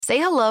Say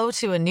hello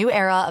to a new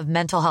era of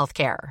mental health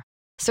care.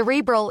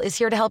 Cerebral is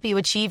here to help you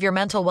achieve your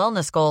mental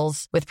wellness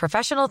goals with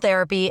professional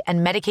therapy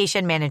and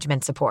medication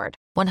management support.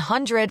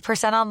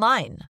 100%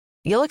 online.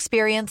 You'll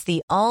experience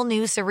the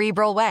all-new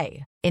Cerebral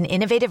Way, an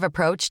innovative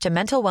approach to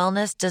mental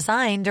wellness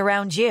designed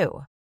around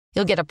you.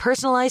 You'll get a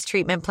personalized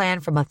treatment plan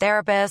from a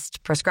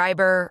therapist,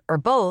 prescriber, or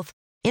both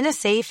in a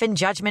safe and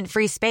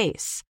judgment-free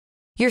space.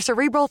 Your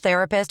Cerebral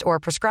therapist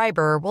or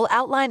prescriber will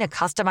outline a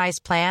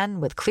customized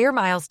plan with clear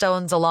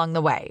milestones along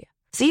the way,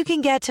 so you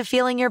can get to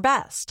feeling your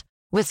best.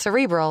 With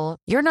Cerebral,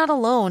 you're not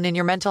alone in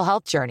your mental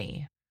health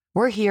journey.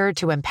 We're here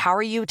to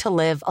empower you to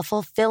live a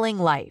fulfilling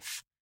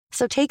life.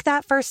 So take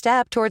that first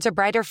step towards a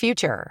brighter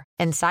future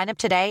and sign up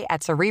today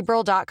at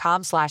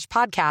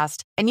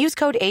Cerebral.com/podcast and use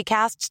code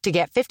ACAST to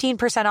get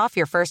 15% off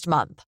your first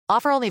month.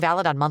 Offer only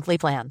valid on monthly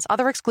plans.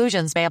 Other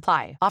exclusions may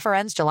apply. Offer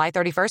ends July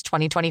 31st,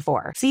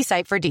 2024. See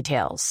site for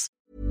details.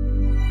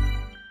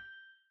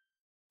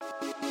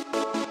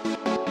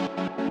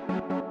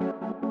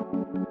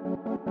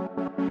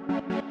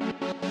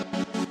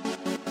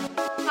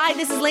 Hi,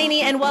 this is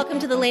Lainey, and welcome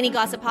to the Lainey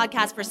Gossip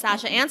Podcast for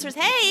Sasha Answers.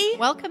 Hey!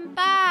 Welcome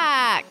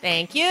back.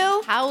 Thank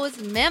you. How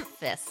was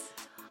Memphis? Do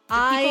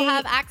people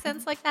have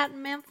accents like that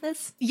in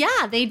Memphis?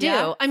 Yeah, they do.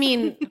 Yeah? I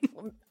mean,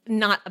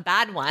 not a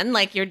bad one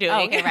like you're doing.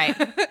 Oh, okay, right.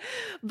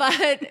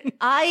 But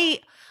I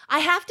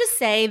have to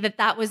say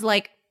that was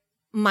like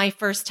my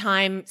first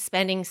time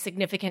spending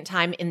significant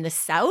time in the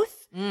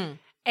South.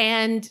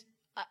 And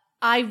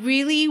I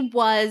really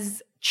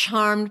was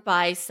charmed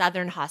by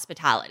Southern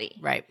hospitality.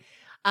 Right.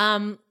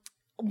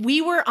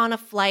 We were on a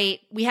flight.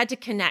 We had to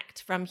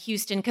connect from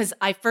Houston because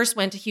I first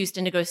went to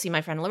Houston to go see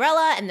my friend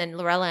Lorella, and then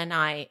Lorella and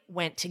I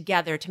went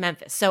together to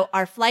Memphis. So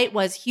our flight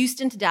was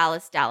Houston to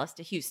Dallas, Dallas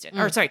to Houston.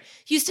 Or sorry,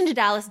 Houston to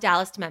Dallas,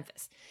 Dallas to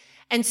Memphis.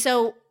 And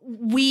so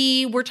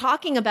we were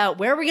talking about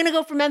where we're going to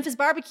go for Memphis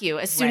barbecue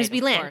as soon as we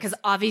land, because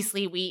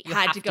obviously we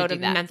had to go to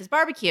Memphis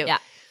barbecue. Yeah.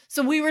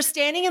 So we were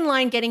standing in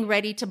line getting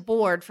ready to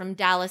board from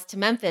Dallas to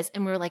Memphis,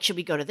 and we were like, should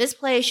we go to this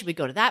place? Should we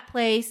go to that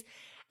place?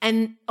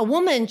 And a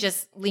woman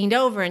just leaned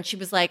over and she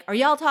was like, are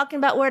y'all talking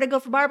about where to go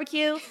for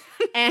barbecue?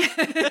 And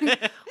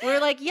we were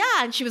like, yeah.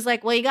 And she was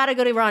like, well, you got to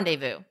go to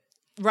Rendezvous.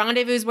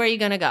 Rendezvous is where you're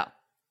going to go.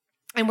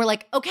 And we're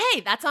like, okay,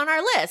 that's on our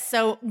list.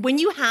 So when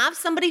you have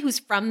somebody who's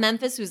from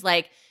Memphis who's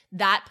like,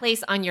 that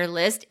place on your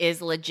list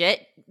is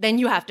legit, then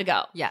you have to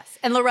go. Yes.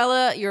 And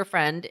Lorella, your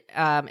friend,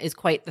 is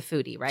quite the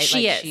foodie, right?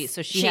 She is.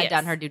 She had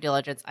done her due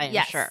diligence, I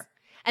am sure.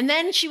 And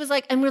then she was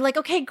like, and we were like,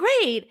 okay,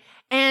 great.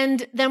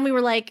 And then we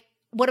were like,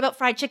 what about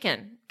fried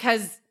chicken?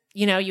 Because,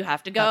 you know, you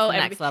have to go. That's the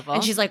next level.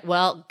 And she's like,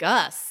 well,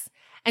 Gus.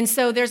 And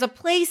so there's a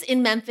place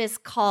in Memphis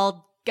called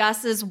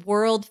Gus's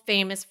World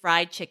Famous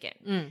Fried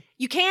Chicken.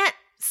 You can't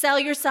sell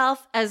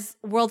yourself as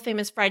world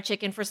famous fried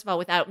chicken, first of all,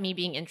 without me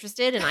being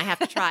interested, and I have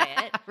to try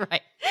it.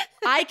 Right.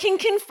 I can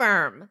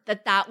confirm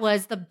that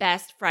was the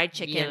best fried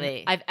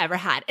chicken I've ever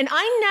had. And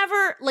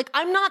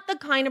I'm not the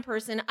kind of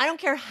person, I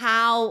don't care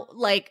how,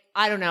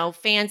 I don't know,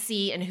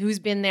 fancy and who's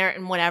been there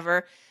and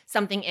whatever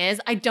something is.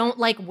 I don't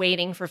like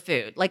waiting for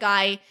food.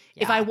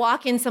 If I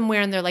walk in somewhere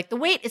and they're like, the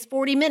wait is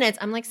 40 minutes,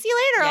 I'm like, see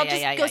you later. I'll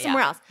just go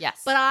somewhere else.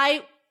 Yes. But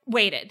I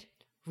waited.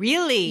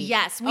 Really?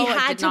 Yes, we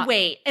had to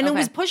wait. And it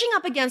was pushing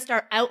up against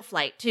our out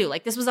flight too.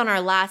 This was on our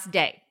last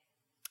day.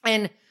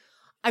 And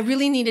I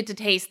really needed to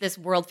taste this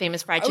world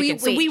famous fried chicken.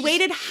 So we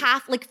waited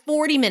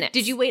 40 minutes.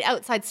 Did you wait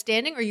outside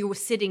standing or you were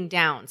sitting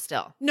down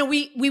still? No,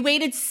 we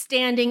waited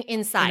standing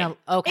inside.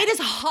 Okay. It is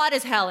hot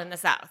as hell in the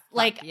South.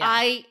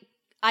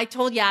 I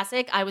told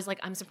Yasik, I was like,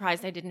 I'm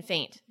surprised I didn't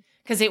faint.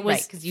 Because it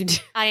was,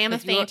 I am a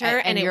fainter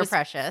and it you're was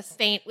precious.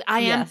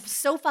 I am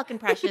so fucking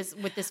precious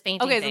with this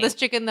fainting thing. So this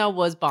chicken though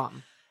was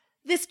bomb.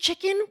 This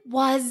chicken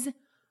was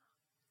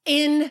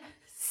insane.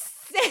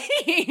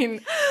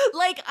 I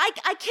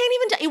can't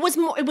even tell.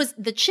 It was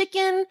the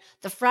chicken,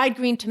 the fried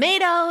green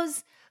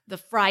tomatoes, the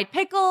fried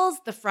pickles,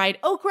 the fried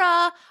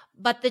okra.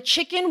 But the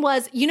chicken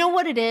was, you know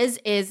what it is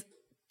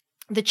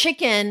the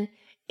chicken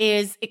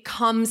is, it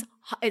comes,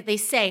 they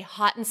say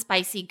hot and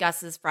spicy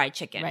Gus's fried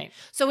chicken. Right.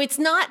 So it's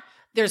not,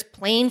 there's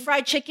plain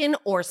fried chicken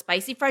or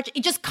spicy fried chicken.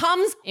 It just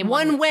comes in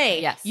one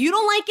way. Yes. You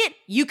don't like it,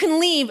 you can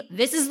leave.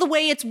 This is the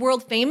way it's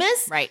world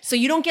famous. Right. So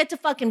you don't get to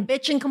fucking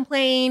bitch and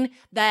complain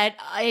that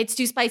it's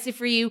too spicy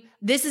for you.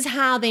 This is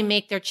how they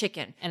make their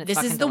chicken. And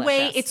this is the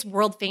way it's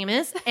world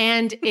famous.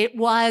 And it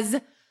was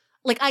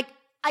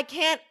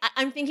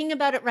I'm thinking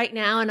about it right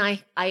now, and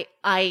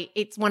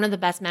it's one of the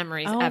best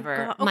memories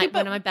ever. Okay,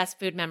 one of my best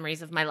food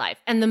memories of my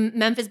life. And the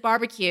Memphis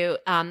barbecue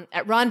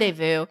at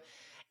Rendezvous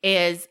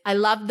I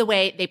love the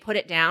way they put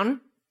it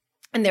down,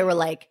 and they were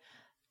like,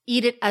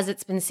 eat it as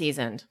it's been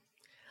seasoned.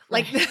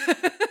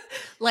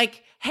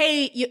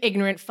 Hey, you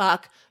ignorant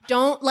fuck,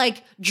 don't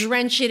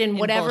drench it in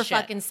whatever bullshit.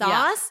 fucking sauce.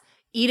 Yeah.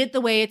 Eat it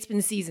the way it's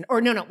been seasoned.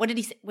 Or no, what did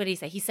he say? What did he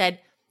say? He said,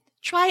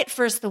 try it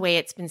first the way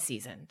it's been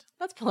seasoned.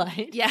 That's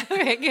polite. Yeah.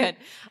 Very good.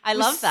 I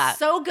love that.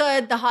 So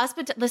good.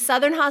 The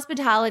Southern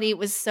hospitality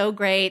was so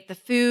great. The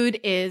food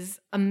is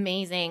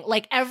amazing.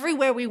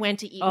 Everywhere we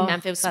went to eat in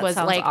Memphis was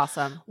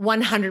awesome.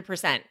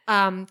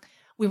 100%.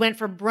 we went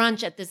for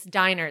brunch at this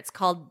diner.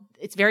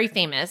 It's very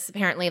famous.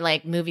 Apparently,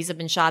 like movies have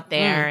been shot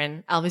there,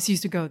 and Elvis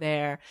used to go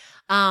there.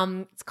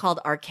 It's called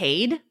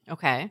Arcade.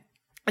 Okay.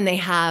 And they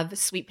have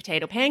sweet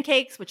potato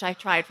pancakes, which I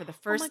tried for the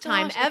first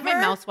time ever. My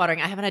mouth's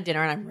watering. I haven't had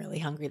dinner and I'm really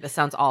hungry. This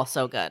sounds all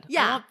so good.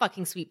 Yeah. I want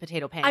fucking sweet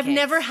potato pancakes. I've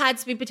never had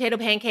sweet potato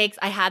pancakes.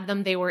 I had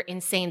them. They were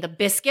insane. The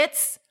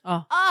biscuits.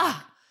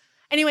 Oh.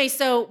 Anyway,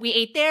 so we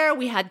ate there.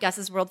 We had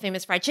Gus's world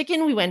famous fried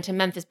chicken. We went to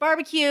Memphis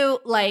barbecue.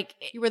 Like,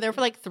 You were there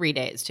for like 3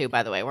 days too,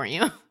 by the way, weren't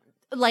you?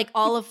 like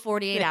all of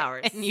 48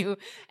 hours. And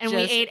we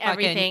ate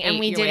everything and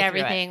we did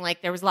everything.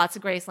 Like there was lots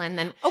of Graceland.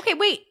 Then Okay,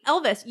 wait,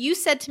 Elvis, you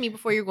said to me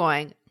before you're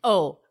going,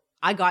 oh,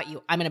 I got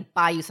you. I'm going to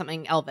buy you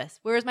something, Elvis.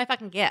 Where's my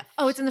fucking gift?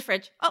 oh, it's in the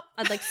fridge. Oh,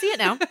 I'd like to see it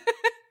now.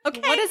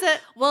 Okay. What is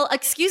it? Well,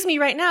 excuse me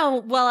right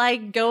now while I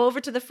go over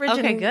to the fridge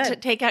Okay, and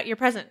good. take out your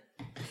present.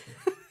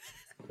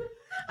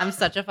 I'm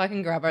such a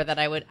fucking grubber that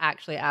I would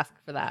actually ask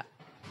for that.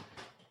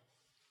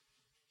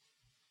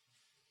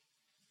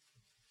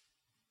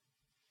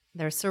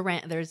 There's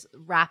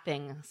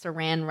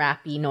saran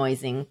wrappy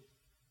noising.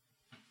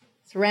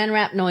 Saran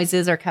wrap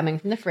noises are coming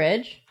from the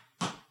fridge.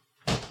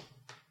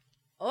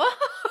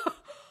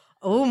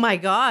 Oh my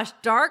gosh,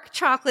 dark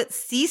chocolate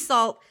sea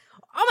salt.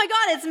 Oh my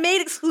God, it's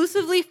made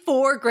exclusively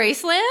for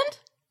Graceland?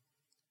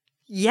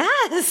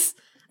 Yes.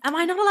 Am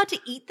I not allowed to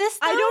eat this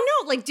though? I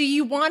don't know. Like, do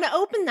you want to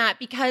open that?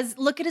 Because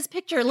look at his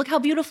picture. Look how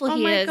beautiful Oh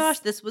he my is. gosh,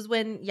 this is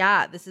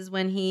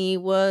when he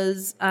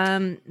was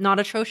not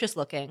atrocious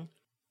looking.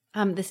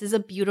 This is a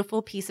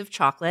beautiful piece of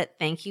chocolate.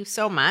 Thank you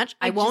so much.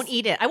 I won't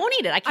eat it. I can't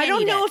eat it. I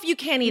don't know if you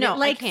can eat No, it.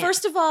 Like, I can't.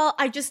 first of all,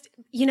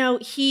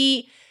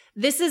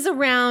 this is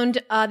around,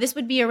 this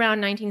would be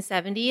around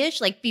 1970-ish,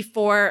 like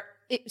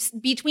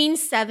between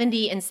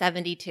 70 and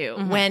 72,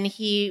 when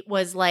he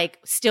was like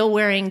still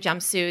wearing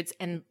jumpsuits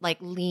and like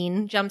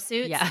lean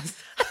jumpsuits. Yes.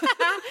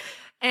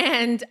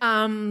 And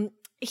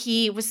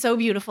he was so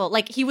beautiful.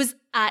 Like he was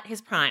at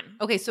his prime.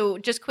 Okay, so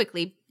just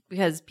quickly,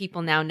 because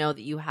people now know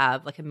that you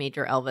have like a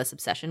major Elvis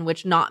obsession,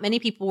 which not many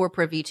people were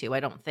privy to, I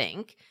don't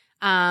think.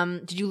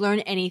 Did you learn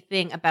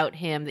anything about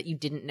him that you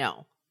didn't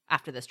know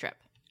after this trip?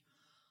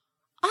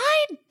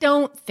 I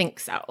don't think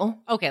so.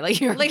 Okay,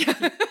 like you're like,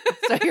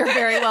 so you're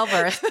very well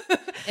versed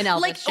in Elvis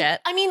Like, shit.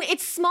 I mean,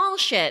 it's small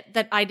shit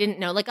that I didn't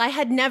know. Like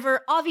I've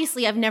never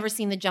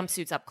seen the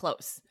jumpsuits up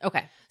close.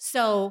 Okay,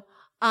 So,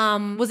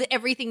 was it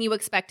everything you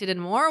expected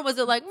and more? Or was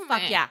it like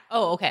Fuck yeah.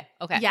 Oh, okay.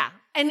 yeah.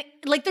 And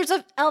like there's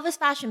a Elvis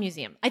Fashion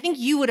Museum. I think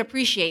you would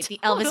appreciate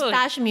the Elvis Totally.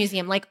 Fashion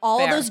Museum, like all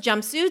Fair. those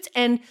jumpsuits.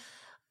 And,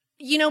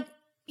 you know,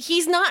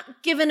 he's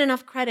not given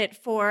enough credit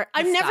for,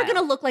 I'm never style. going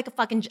to look like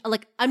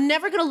I'm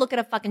never going to look at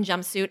a fucking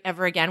jumpsuit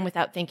ever again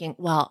without thinking,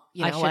 well,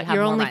 you I know should what? have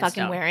You're more only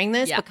rhinestone. fucking wearing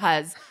this Yeah.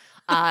 because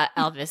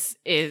Elvis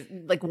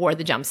wore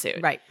the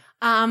jumpsuit. Right.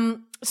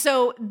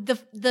 So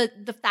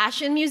the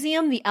fashion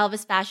museum, the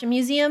Elvis Fashion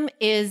Museum,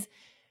 is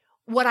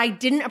what I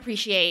didn't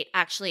appreciate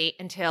actually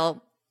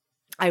until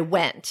I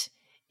went,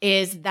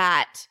 is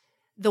that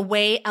the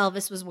way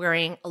Elvis was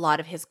wearing a lot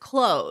of his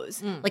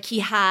clothes, like he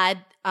had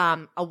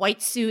a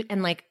white suit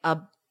and like a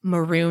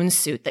maroon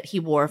suit that he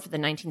wore for the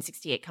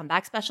 1968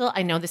 comeback special.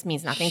 I know this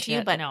means nothing to you,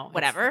 Shit, but no, it's-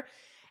 whatever.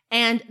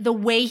 And the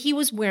way he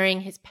was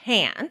wearing his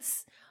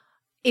pants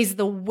is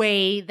the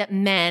way that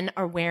men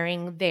are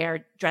wearing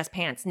their dress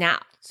pants now.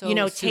 So you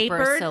know, super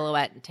tapered,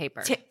 silhouette and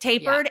tapered.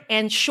 tapered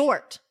and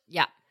short.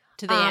 Yeah.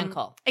 To the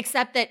ankle.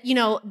 Except that, you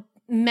know,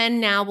 men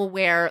now will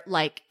wear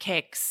like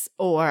kicks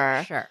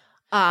or Sure.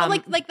 um,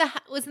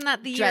 Wasn't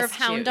that the year of dress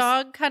Hound shoes.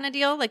 Dog kind of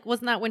deal? Like,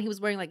 wasn't that when he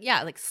was wearing like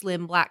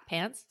slim black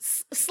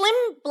pants? slim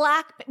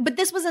black, but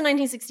this was in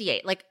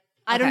 1968. Like,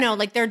 I don't Okay. know,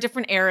 like there are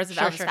different eras of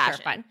Elvis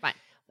fashion. Fine.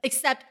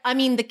 Except, I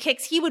mean, the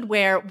kicks he would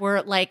wear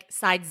were like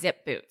side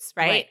zip boots,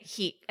 right?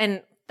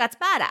 And that's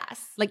badass.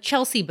 Like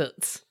Chelsea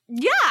boots.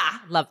 Yeah.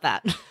 Love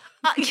that.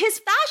 His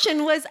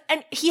fashion was,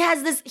 and he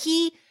has this,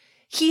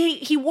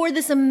 he wore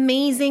this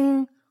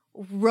amazing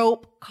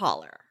rope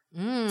collar.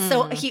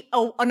 So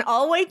an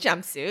all-white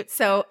jumpsuit.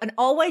 So an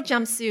all-white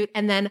jumpsuit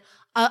and then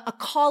a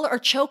collar or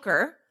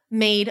choker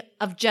made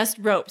of just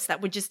ropes that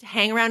would just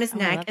hang around his I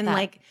neck love and that.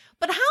 like,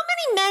 but how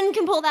many men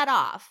can pull that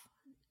off?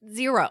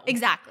 Zero.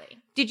 Exactly.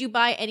 Did you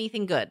buy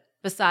anything good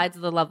besides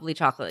the lovely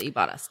chocolate that you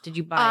bought us? Did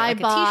you buy I like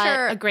a bought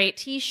t-shirt? a great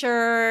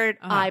t-shirt.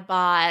 Uh-huh. I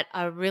bought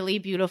a really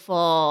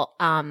beautiful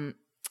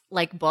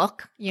like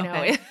book, you know.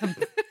 Okay.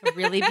 A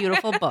really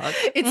beautiful book.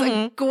 It's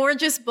a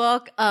gorgeous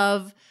book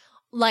of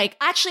like,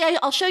 actually,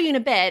 I'll show you in a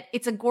bit.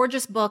 It's a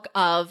gorgeous book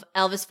of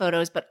Elvis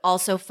photos, but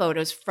also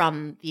photos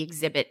from the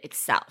exhibit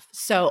itself.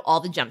 So all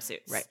the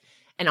jumpsuits, Right.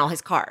 and all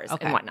his cars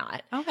Okay. and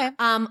whatnot. Okay.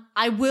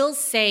 I will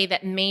say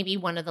that maybe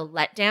one of the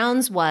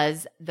letdowns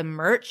was the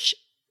merch.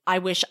 I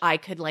wish I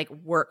could like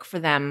work for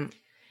them.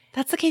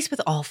 That's the case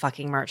with all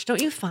fucking merch.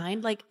 Don't you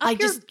find? Like, I up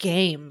your just-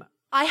 game.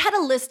 I had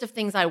a list of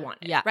things I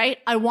wanted. Yeah. Right.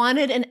 I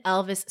wanted an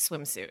Elvis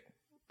swimsuit.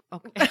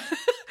 Okay.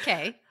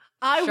 Okay.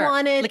 I Sure.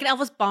 wanted like an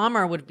Elvis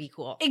bomber would be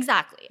cool.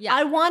 exactly. Yeah.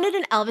 I wanted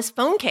an Elvis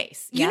phone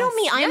case. You know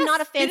me. I am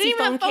not a They didn't fancy even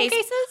phone have phone case.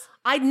 cases?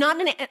 I'm not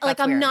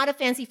I'm weird. not a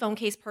fancy phone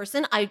case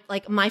person. I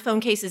like my phone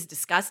case is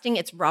disgusting.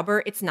 It's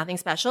rubber. It's nothing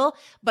special.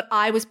 But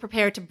I was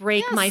prepared to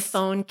break my Yes.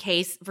 phone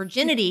case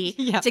virginity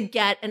Yeah. to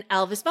get an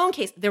Elvis phone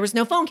case. There was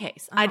no phone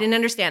case. I didn't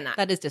understand that.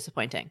 That is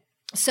disappointing.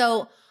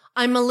 So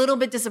I'm a little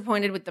bit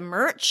disappointed with the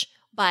merch,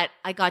 but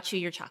I got you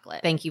your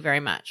chocolate. Thank you very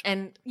much.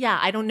 And yeah,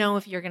 I don't know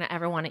if you're gonna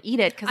ever want to eat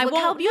it because I look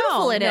how won't-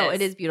 beautiful it is. No,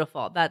 it is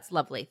beautiful. That's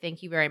lovely.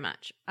 Thank you very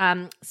much.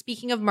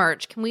 Speaking of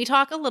merch, can we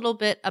talk a little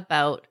bit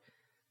about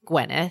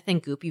Gwyneth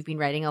and Goop? You've been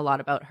writing a lot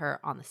about her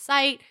on the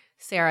site.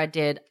 Sarah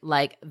did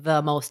like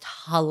the most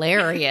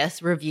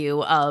hilarious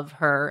review of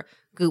her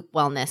Goop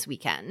Wellness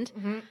Weekend.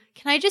 Mhm.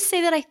 Can I just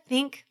say that I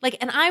think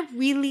and I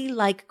really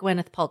like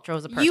Gwyneth Paltrow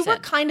as a person. You were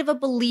kind of a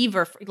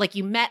believer. Like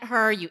you met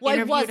her, you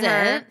interviewed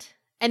her.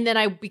 And then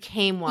I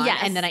became one. Yes.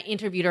 And then I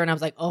interviewed her and I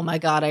was like, oh my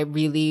God, I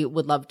really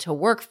would love to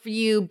work for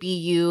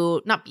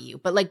you, not be you,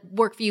 but like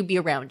work for you, be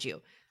around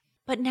you.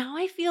 But now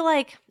I feel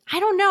like, I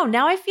don't know.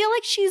 Now I feel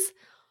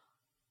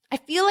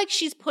like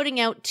she's putting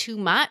out too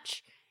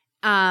much.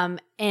 And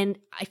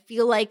I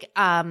feel like,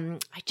 I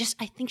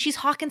think she's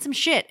hawking some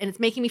shit and it's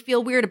making me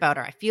feel weird about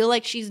her. I feel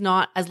like she's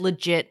not as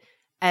legit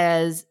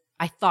as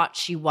I thought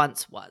she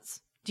once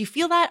was. Do you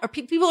feel that? Or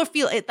people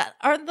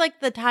aren't like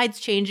the tides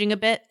changing a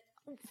bit?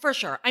 For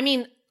sure. I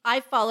mean,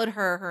 I've followed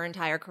her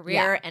entire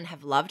career and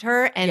have loved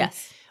her. And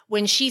Yes.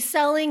 when she's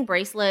selling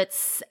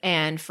bracelets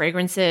and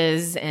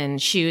fragrances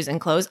and shoes and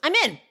clothes, I'm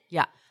in.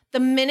 Yeah. The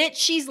minute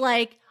she's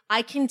like,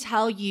 I can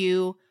tell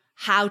you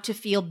how to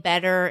feel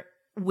better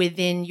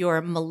within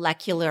your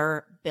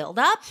molecular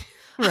buildup.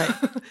 Right.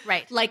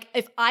 Right. Like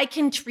if I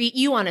can treat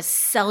you on a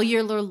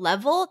cellular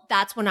level,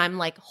 that's when I'm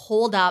like,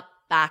 hold up,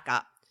 back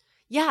up.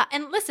 Yeah.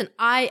 And listen,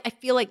 I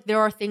feel like there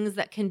are things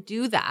that can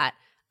do that.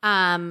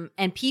 And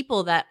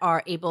people that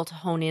are able to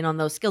hone in on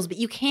those skills, but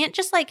you can't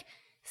just like,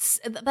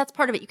 that's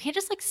part of it. You can't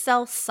just like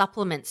sell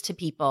supplements to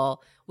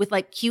people with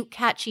like cute,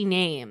 catchy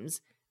names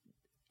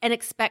and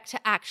expect to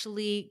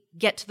actually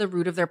get to the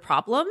root of their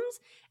problems.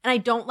 And I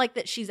don't like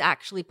that she's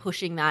actually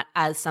pushing that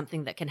as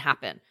something that can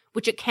happen,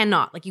 which it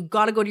cannot. Like you've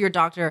got to go to your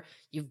doctor.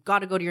 You've got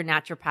to go to your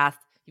naturopath.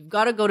 You've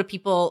got to go to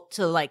people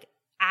to like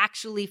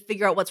actually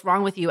figure out what's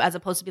wrong with you, as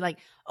opposed to be like,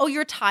 oh,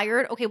 you're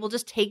tired? Okay, we'll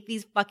just take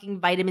these fucking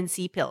vitamin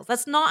C pills.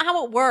 That's not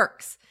how it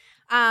works.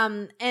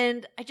 And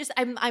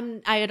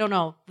I don't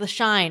know,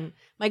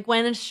 my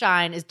Gwyneth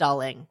shine is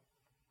dulling.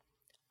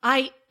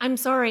 I'm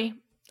sorry.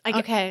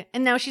 Okay.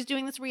 And now she's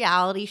doing this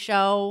reality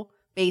show,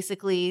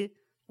 basically,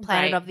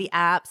 Planet Right. of the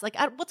Apps. Like,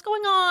 what's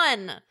going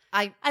on?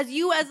 As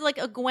like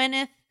a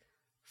Gwyneth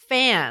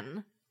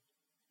fan,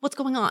 what's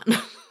going on?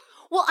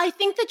 Well, I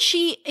think that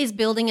she is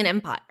building an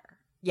empire,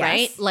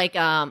 right? Like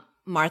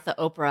Martha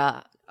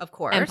Oprah Of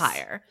course.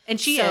 empire. And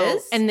she So-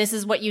 is. And this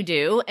is what you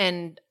do.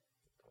 And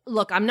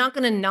look, I'm not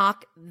going to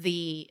knock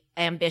the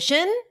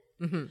ambition.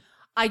 Mhm.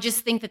 I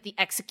just think that the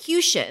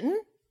execution,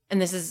 and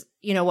this is,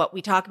 what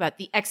we talk about,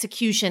 the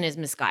execution is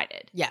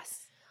misguided.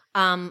 Yes.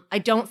 I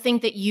don't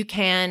think that you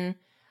can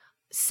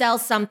sell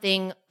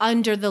something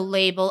under the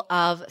label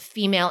of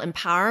female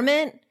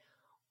empowerment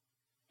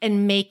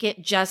and make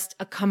it just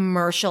a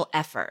commercial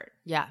effort.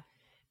 Yeah.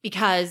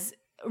 Because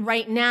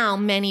right now,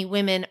 many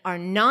women are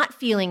not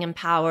feeling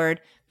empowered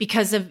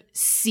because of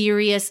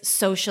serious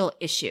social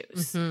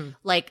issues. Mhm.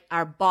 Like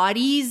our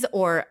bodies,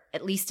 or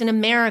at least in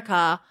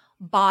America,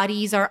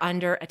 bodies are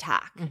under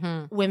attack.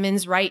 Mhm.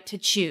 Women's right to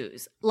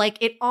choose. Like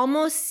it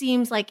almost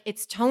seems like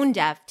it's tone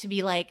deaf to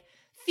be like,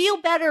 feel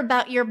better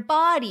about your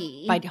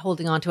body. By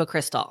holding on to a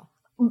crystal.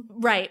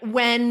 Right.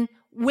 When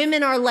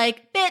women are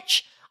like,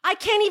 bitch, I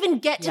can't even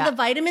get to Yeah. the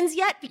vitamins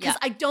yet because Yeah.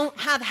 I don't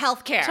have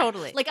health care.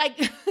 Totally. Like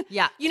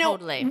Yeah.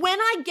 totally. When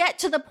I get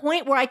to the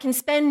point where I can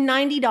spend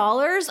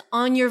 $90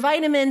 on your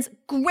vitamins,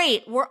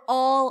 great. We're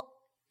all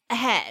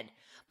ahead.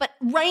 But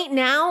right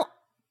now,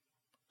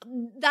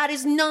 that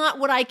is not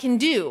what I can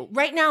do.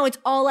 Right now, it's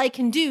all I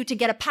can do to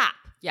get a pap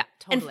Yeah.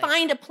 Totally. and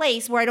find a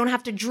place where I don't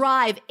have to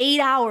drive 8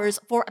 hours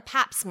for a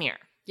pap smear.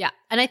 Yeah.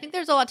 And I think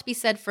there's a lot to be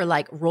said for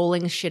like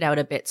rolling shit out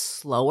a bit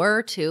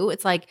slower too.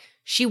 It's like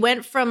she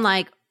went from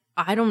like,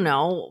 I don't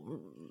know,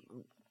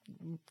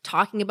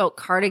 talking about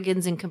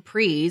cardigans and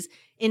capris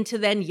into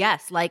then,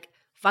 yes, like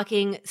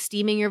fucking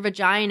steaming your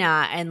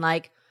vagina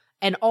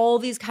and all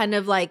these kind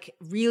of like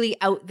really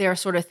out there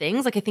sort of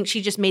things. Like I think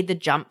she just made the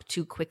jump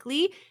too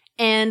quickly.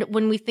 And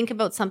when we think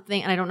about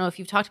something, and I don't know if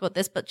you've talked about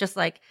this, but just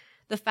like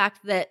the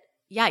fact that,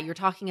 yeah, you're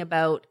talking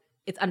about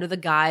it's under the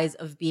guise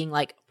of being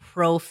like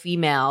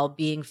pro-female,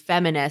 being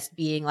feminist,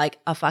 being like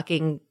a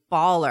fucking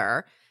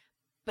baller.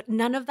 But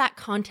none of that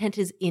content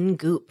is in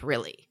Goop,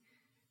 really.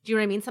 Do you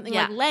know what I mean? Something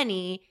Yeah. like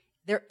Lenny,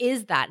 there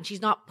is that. And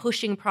she's not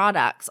pushing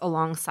products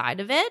alongside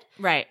of it.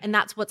 Right. And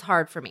that's what's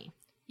hard for me.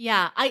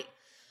 Yeah. I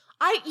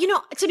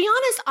to be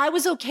honest, I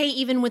was okay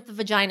even with the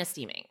vagina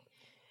steaming.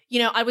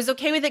 I was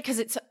okay with it because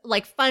it's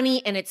like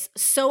funny and it's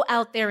so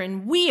out there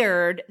and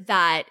weird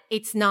that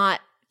it's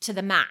not to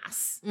the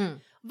mass.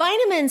 Mm.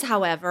 Vitamins,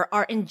 however,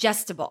 are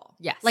ingestible.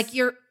 Yes. Like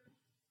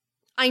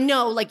I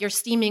know, like, you're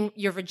steaming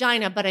your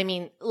vagina, but I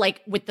mean,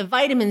 like, with the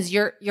vitamins,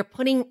 you're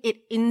putting it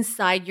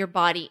inside your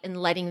body and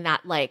letting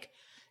that, like,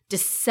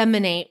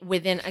 disseminate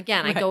within,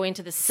 again, I go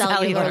into the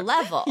cellular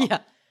level. Yeah.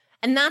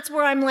 And that's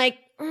where I'm like,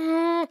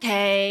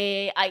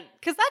 okay,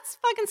 Because that's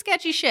fucking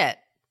sketchy shit.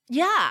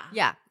 yeah.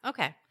 Yeah.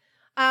 Okay.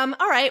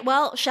 All right,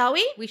 well, shall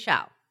we? We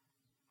shall.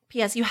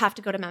 P.S. You have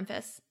to go to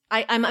Memphis.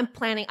 I'm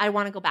planning, I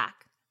want to go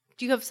back.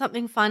 Do you have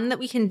something fun that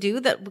we can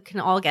do that can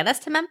all get us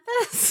to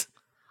Memphis?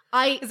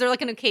 Is there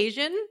like an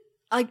occasion?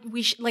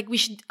 We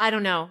should, I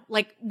don't know.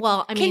 Like,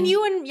 well, I mean. Can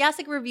you and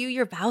Jacek review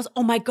your vows?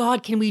 Oh my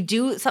God, can we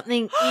do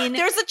something in.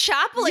 There's a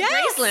chapel at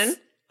Graceland.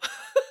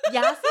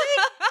 Jacek?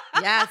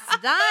 Yes,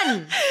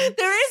 done.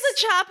 There is a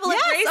chapel at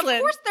Graceland.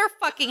 Of course there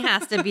fucking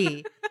has to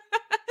be.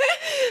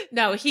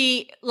 No,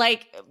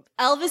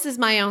 Elvis is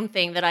my own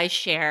thing that I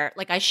share.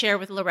 Like, I share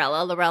with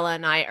Lorella. Lorella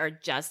and I are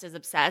just as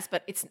obsessed,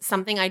 but it's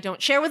something I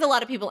don't share with a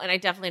lot of people, and I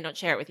definitely don't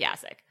share it with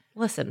Jacek.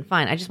 Listen,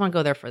 fine. I just want to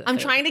go there for the I'm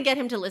food. trying to get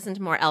him to listen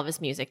to more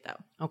Elvis music,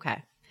 though.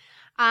 Okay.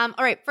 All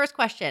right, first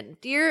question.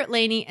 Dear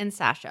Lainey and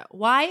Sasha,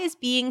 why is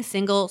being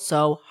single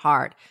so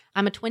hard?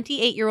 I'm a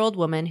 28-year-old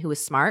woman who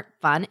is smart,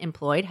 fun,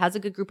 employed, has a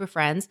good group of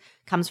friends,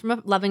 comes from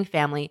a loving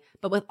family,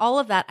 but with all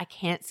of that, I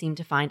can't seem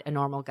to find a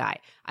normal guy.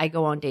 I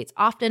go on dates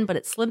often, but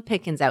it's slim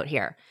pickings out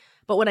here.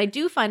 But when I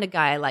do find a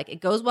guy I like, it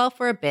goes well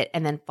for a bit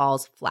and then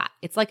falls flat.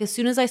 It's like as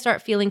soon as I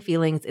start feeling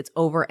feelings, it's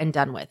over and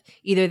done with.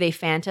 Either they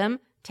phantom,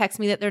 text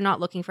me that they're not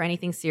looking for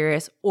anything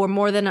serious, or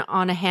more than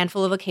on a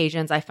handful of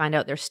occasions, I find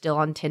out they're still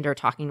on Tinder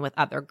talking with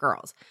other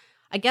girls.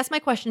 I guess my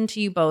question to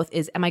you both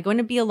is, am I going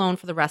to be alone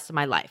for the rest of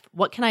my life?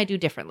 What can I do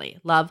differently?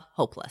 Love,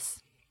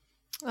 Hopeless.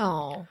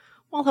 Oh.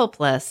 Well,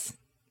 Hopeless.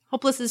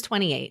 Hopeless is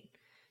 28.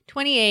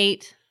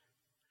 28,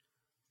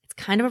 it's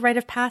kind of a rite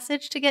of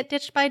passage to get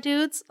ditched by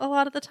dudes a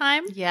lot of the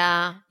time.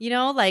 Yeah. You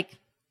know, like,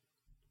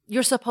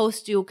 you're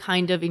supposed to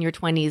kind of in your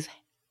 20s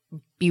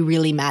be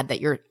really mad that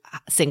you're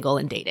single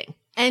and dating.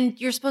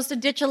 And you're supposed to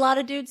ditch a lot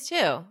of dudes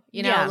too.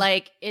 You know,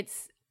 like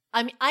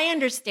I mean, I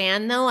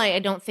understand though. I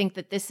don't think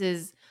that this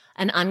is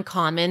an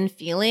uncommon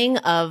feeling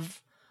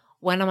of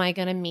when am I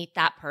going to meet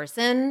that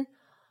person?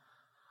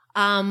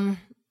 And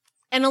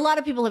a lot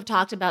of people have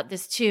talked about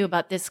this too,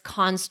 about this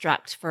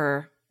construct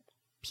for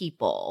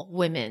people,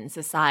 women,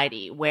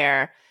 society,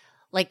 where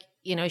like,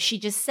 you know, she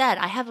just said,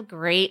 I have a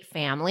great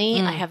family.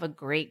 I have a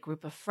great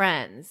group of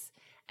friends.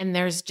 And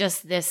there's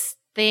just this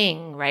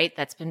thing, right,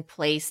 that's been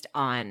placed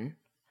on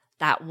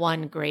that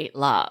one great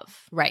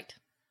love. Right.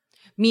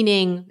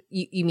 Meaning,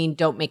 you mean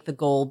don't make the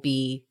goal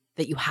be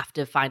that you have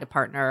to find a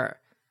partner,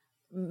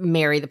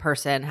 marry the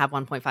person, have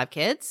 1.5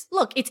 kids?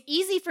 Look, it's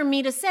easy for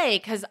me to say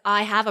because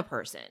I have a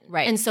person.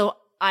 Right. And so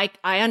I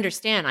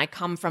understand. I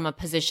come from a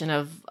position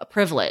of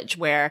privilege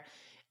where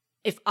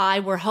if I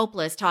were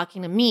hopeless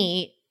talking to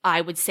me, I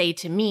would say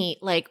to me,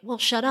 like, well,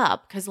 shut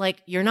up because,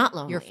 like, you're not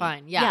lonely. You're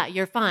fine. Yeah. Yeah,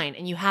 you're fine.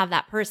 And you have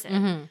that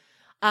person.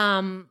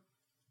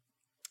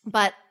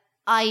 But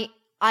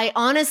I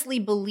honestly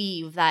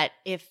believe that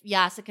if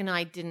Jacek and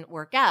I didn't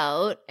work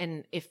out,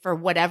 and if for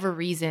whatever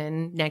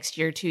reason next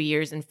year, 2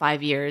 years, and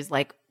 5 years,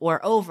 like,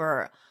 or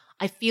over,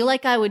 I feel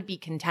like I would be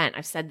content.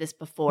 I've said this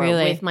before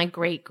with my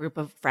great group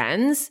of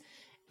friends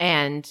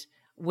and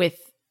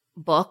with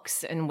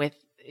books and with,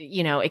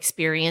 you know,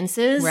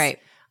 experiences. Right.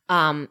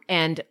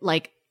 And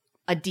like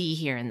a D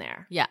here and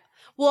there. Yeah.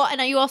 Well,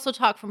 and you also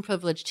talk from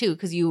privilege too,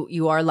 because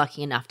you are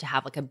lucky enough to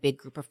have like a big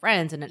group of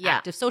friends and an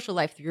active social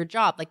life through your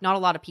job. Like not a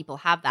lot of people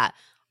have that.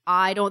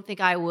 I don't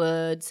think I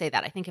would say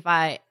that. I think if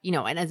I, you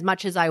know, and as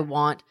much as I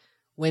want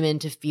women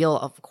to feel,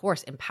 of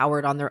course,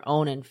 empowered on their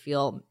own and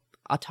feel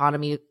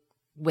autonomy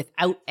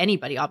without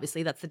anybody,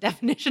 obviously, that's the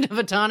definition of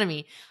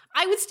autonomy,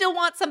 I would still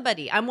want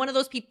somebody. I'm one of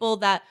those people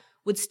that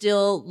would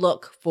still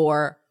look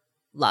for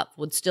love,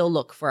 would still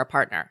look for a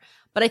partner.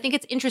 But I think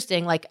it's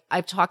interesting, like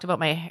I've talked about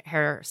my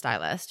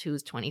hairstylist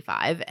who's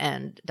 25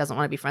 and doesn't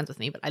want to be friends with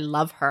me, but I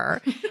love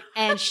her.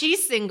 And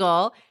she's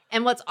single.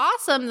 And what's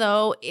awesome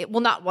though,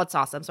 not what's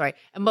awesome, sorry.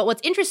 But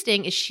what's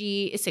interesting is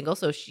she is single.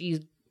 So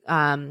she's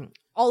all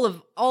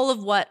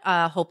of what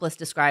Hopeless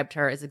described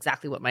her is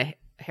exactly what my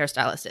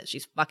hairstylist is.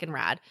 She's fucking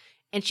rad.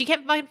 And she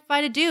can't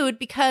find a dude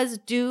because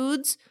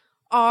dudes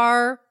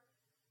are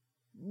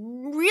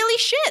really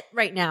shit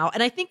right now.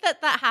 And I think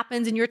that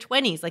happens in your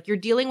 20s. Like you're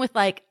dealing with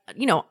like,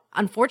 you know,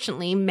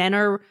 unfortunately, men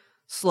are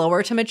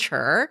slower to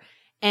mature.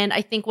 And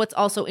I think what's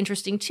also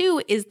interesting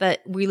too is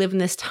that we live in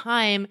this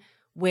time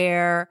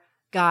where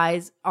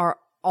guys are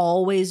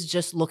always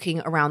just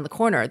looking around the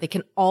corner. They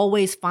can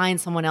always find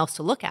someone else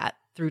to look at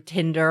through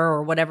Tinder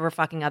or whatever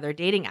fucking other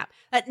dating app.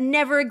 That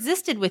never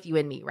existed with you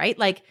and me, right?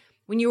 Like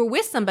when you were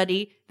with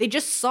somebody, they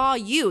just saw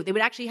you. They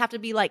would actually have to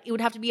be like, it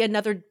would have to be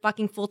another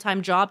fucking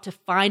full-time job to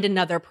find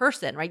another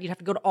person, right? You'd have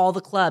to go to all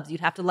the clubs.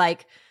 You'd have to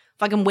like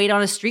fucking wait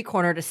on a street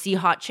corner to see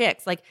hot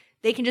chicks. Like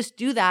they can just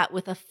do that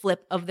with a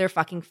flip of their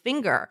fucking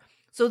finger.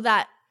 So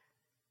that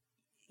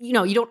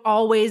you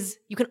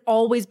can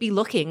always be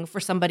looking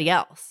for somebody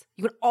else.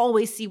 You can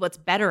always see what's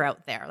better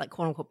out there, like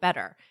quote unquote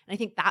better. And I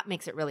think that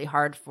makes it really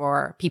hard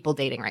for people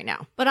dating right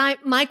now.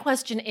 But my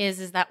question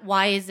is that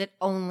why is it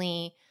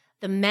only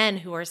the men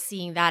who are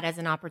seeing that as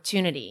an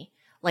opportunity?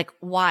 Like,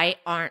 why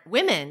aren't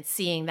women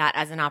seeing that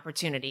as an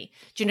opportunity?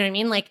 Do you know what I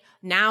mean? Like,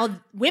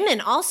 now women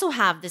also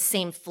have the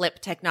same flip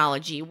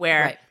technology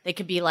where they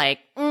could be like,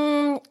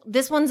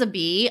 this one's a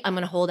B, I'm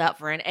going to hold out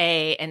for an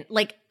A. And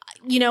like,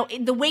 you know,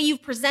 the way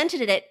you've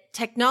presented it,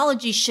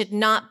 technology should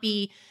not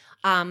be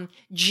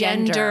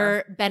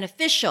gender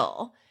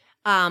beneficial,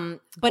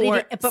 but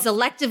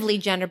selectively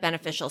gender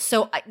beneficial.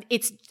 So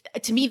it's,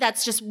 to me,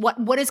 that's just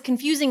what is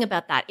confusing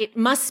about that. It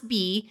must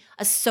be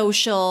a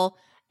social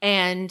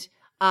and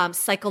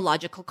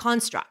psychological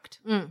construct.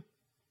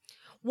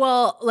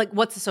 Well, like,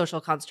 what's a social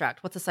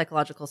construct? What's a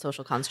psychological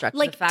social construct?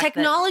 Like,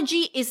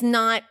 technology is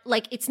not,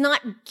 like, it's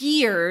not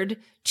geared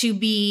to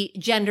be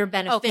gender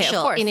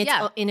beneficial in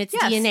its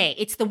DNA.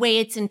 It's the way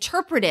it's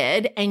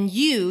interpreted and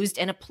used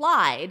and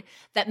applied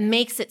that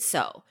makes it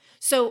so.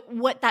 So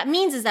what that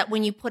means is that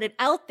when you put it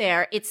out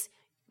there, it's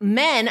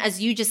men,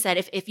 as you just said,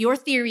 if your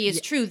theory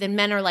is true, then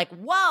men are like,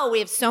 whoa, we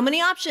have so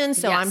many options,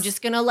 so I'm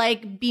just going to,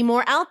 like, be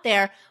more out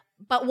there.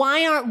 But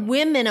why aren't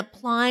women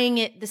applying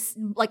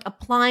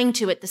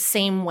to it the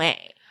same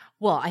way?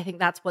 Well, I think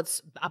that's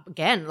what's,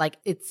 again, like,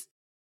 it's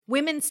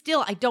women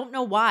still, I don't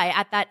know why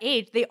at that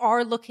age, they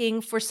are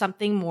looking for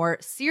something more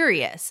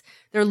serious.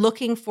 They're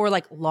looking for,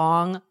 like,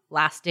 long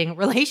lasting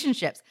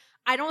relationships.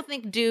 I don't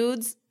think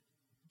dudes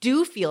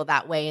do feel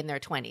that way in their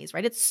 20s,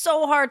 right? It's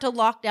so hard to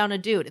lock down a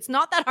dude. It's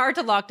not that hard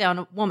to lock down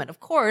a woman.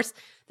 Of course,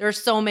 there are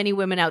so many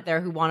women out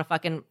there who want to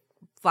fucking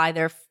fly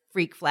their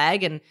freak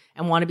flag and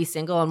want to be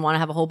single and want to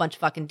have a whole bunch of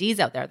fucking D's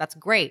out there. That's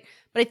great.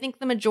 But I think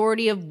the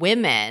majority of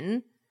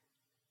women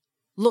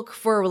look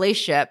for a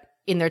relationship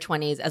in their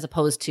 20s as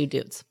opposed to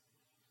dudes.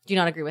 Do you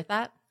not agree with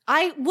that?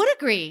 I would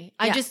agree.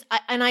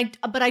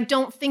 But I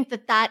don't think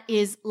that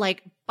is,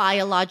 like,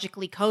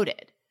 biologically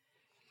coded.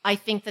 I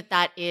think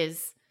that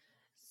is,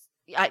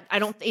 I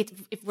don't,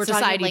 if we're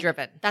society talking, like,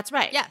 driven. That's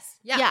right. Yes.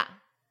 Yeah. Yeah.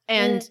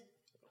 And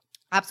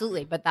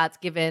absolutely. But that's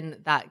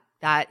given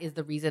that is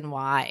the reason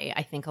why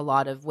I think a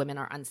lot of women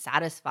are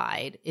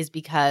unsatisfied, is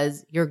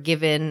because you're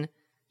given,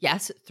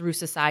 yes, through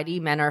society,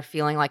 men are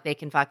feeling like they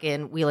can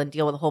fucking wheel and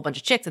deal with a whole bunch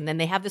of chicks, and then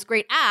they have this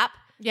great app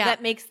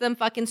that makes them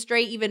fucking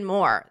stray even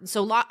more.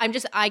 So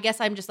I guess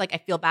I'm just like, I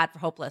feel bad for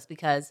Hopeless,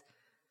 because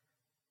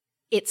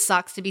it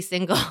sucks to be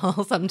single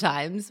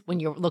sometimes when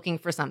you're looking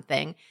for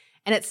something,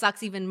 and it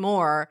sucks even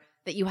more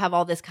that you have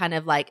all this kind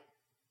of like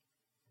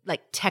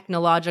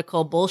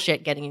technological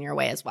bullshit getting in your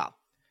way as well.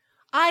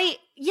 I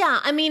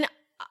mean,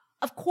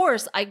 of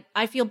course,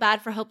 I feel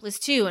bad for Hopeless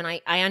too. And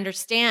I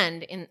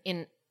understand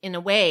in a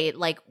way,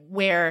 like,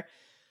 where,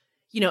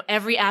 you know,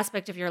 every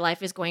aspect of your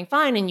life is going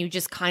fine and you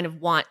just kind of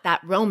want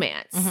that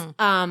romance.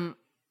 Mm-hmm.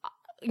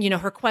 You know,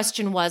 her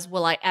question was,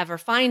 will I ever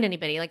find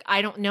anybody? Like,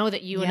 I don't know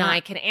that you and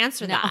I can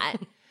answer that.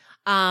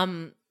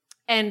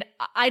 And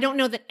I don't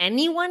know that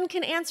anyone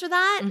can answer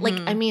that. Mm-hmm. Like,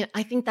 I mean,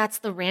 I think that's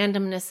the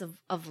randomness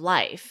of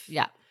life.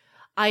 Yeah.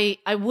 I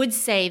would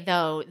say,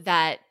 though,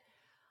 that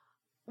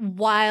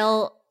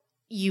while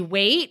you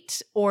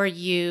wait, or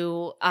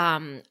you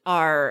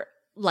are,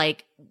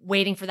 like,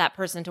 waiting for that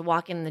person to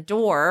walk in the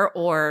door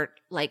or,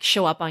 like,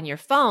 show up on your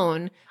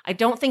phone, I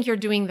don't think you're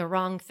doing the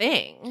wrong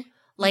thing.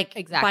 Like,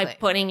 exactly. By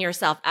putting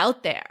yourself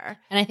out there.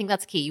 And I think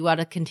that's key. You got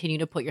to continue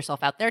to put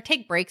yourself out there.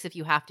 Take breaks if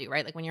you have to,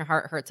 right? Like, when your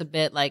heart hurts a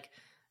bit, like,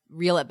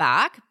 reel it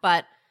back,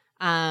 but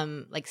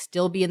like,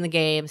 still be in the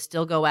game,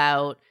 still go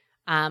out.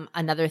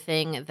 Another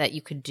thing that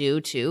you could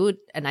do too,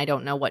 and I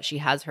don't know what she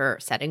has her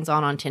settings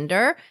on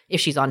Tinder, if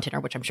she's on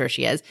Tinder, which I'm sure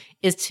she is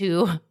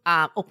to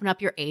open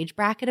up your age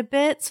bracket a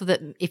bit, so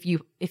that if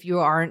you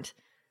aren't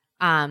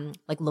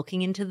like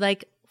looking into,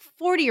 like,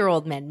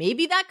 40-year-old men,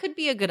 maybe that could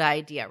be a good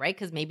idea, right?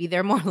 Because maybe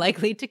they're more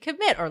likely to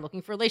commit or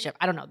looking for a relationship.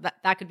 I don't know.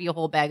 That could be a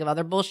whole bag of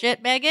other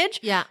bullshit baggage.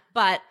 Yeah.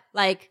 But,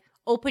 like,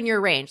 open your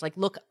range, like,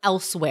 look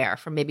elsewhere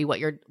from maybe what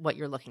you're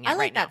looking at. I like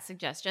right now. that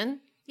suggestion.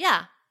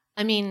 Yeah.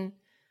 I mean,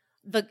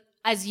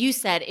 as you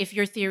said, if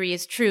your theory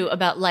is true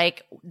about,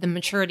 like, the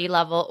maturity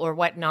level or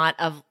whatnot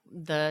of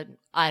the,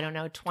 I don't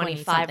know,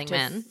 25 to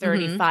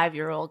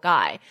 35-year-old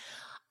guy.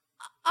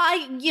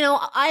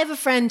 I have a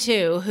friend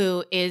too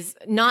who is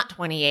not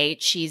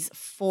 28. She's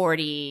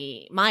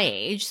 40, my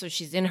age. So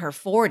she's in her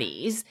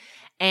 40s,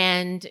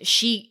 and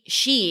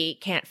she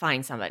can't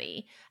find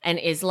somebody, and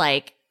is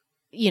like,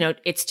 you know,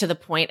 it's to the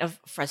point of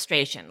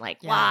frustration. Like,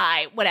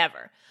 why,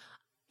 whatever.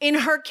 In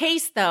her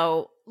case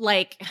though,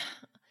 like,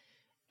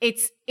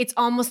 it's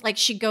almost like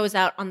she goes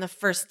out on the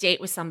first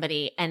date with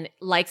somebody and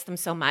likes them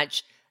so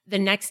much. The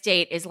next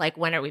date is like,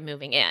 when are we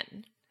moving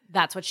in?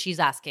 That's what she's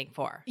asking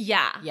for.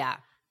 Yeah. Yeah.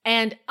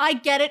 And I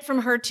get it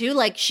from her too.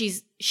 Like, she,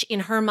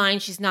 in her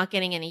mind, she's not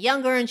getting any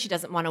younger and she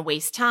doesn't want to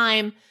waste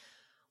time.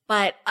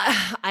 But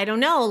I don't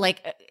know.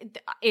 Like,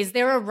 is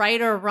there a right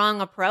or wrong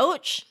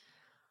approach?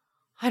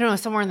 I don't know.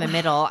 Somewhere in the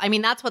middle. I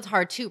mean, that's what's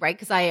hard too, right?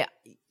 Because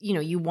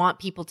you want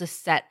people to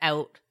set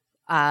out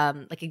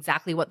like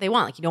exactly what they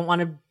want. Like you don't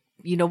want to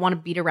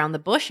beat around the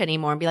bush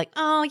anymore and be like,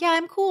 oh yeah,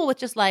 I'm cool with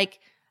just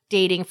like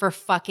dating for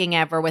fucking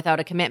ever without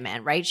a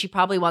commitment, right? She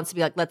probably wants to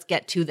be like, let's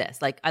get to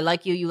this. Like, I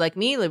like you, you like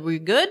me, like we're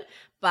good.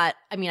 But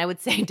I mean, I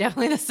would say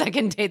definitely the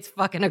second date's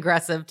fucking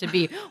aggressive to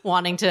be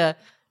wanting to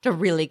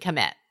really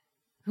commit.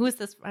 Who is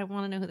this? I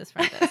want to know who this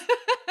friend is.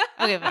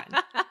 Okay, fine.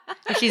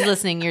 If she's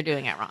listening, you're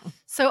doing it wrong.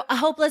 So,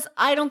 Hopeless,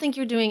 I don't think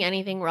you're doing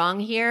anything wrong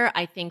here.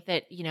 I think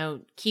that,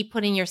 keep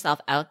putting yourself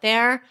out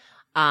there.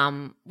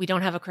 We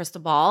don't have a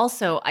crystal ball,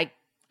 so I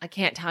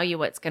can't tell you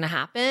what's going to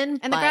happen.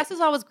 And the grass is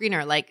always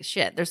greener. Like,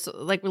 shit. There's,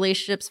 like,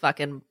 relationships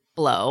fucking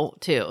blow,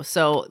 too.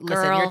 So,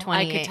 listen, you're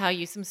 28. I could tell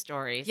you some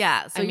stories.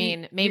 Yeah. So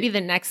maybe the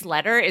next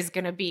letter is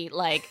going to be,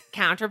 like,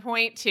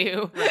 counterpoint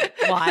to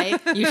why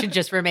you should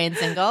just remain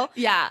single.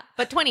 Yeah.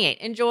 But 28.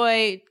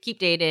 Enjoy. Keep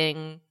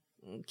dating.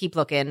 Keep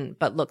looking.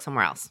 But look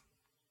somewhere else.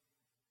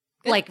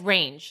 Good. Like,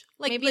 range.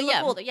 Like, maybe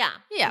look older. Yeah.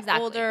 Yeah.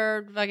 Exactly.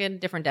 Older, fucking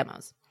different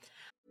demos.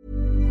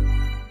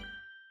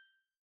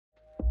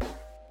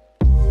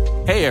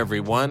 Hey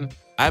everyone,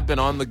 I've been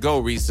on the go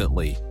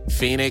recently.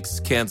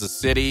 Phoenix, Kansas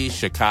City,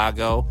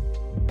 Chicago.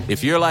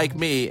 If you're like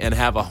me and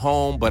have a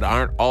home but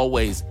aren't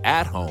always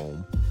at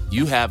home,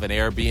 you have an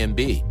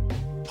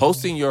Airbnb.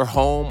 Hosting your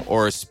home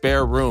or a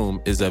spare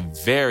room is a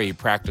very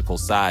practical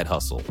side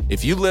hustle.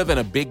 If you live in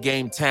a big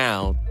game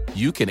town,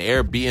 you can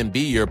Airbnb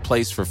your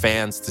place for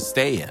fans to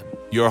stay in.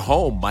 Your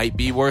home might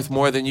be worth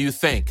more than you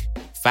think.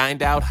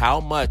 Find out how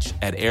much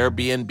at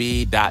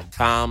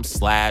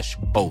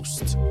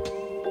airbnb.com/boast.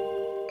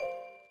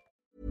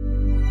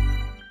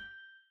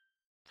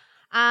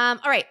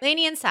 All right,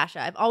 Lainey and Sasha,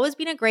 I've always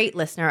been a great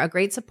listener, a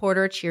great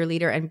supporter,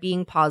 cheerleader, and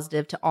being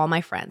positive to all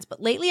my friends.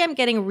 But lately I'm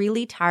getting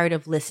really tired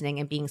of listening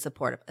and being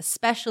supportive,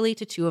 especially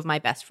to two of my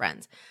best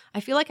friends. I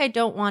feel like I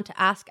don't want to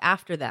ask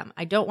after them.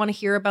 I don't want to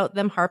hear about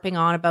them harping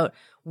on about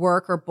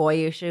work or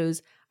boy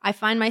issues. I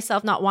find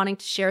myself not wanting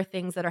to share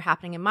things that are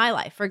happening in my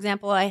life. For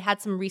example, I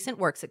had some recent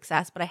work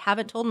success, but I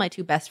haven't told my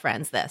two best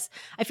friends this.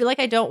 I feel like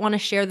I don't want to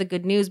share the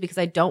good news because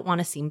I don't want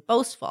to seem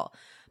boastful.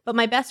 But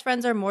my best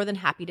friends are more than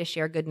happy to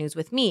share good news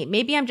with me.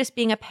 Maybe I'm just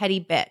being a petty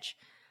bitch.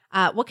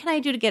 What can I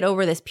do to get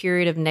over this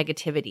period of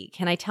negativity?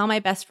 Can I tell my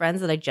best friends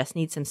that I just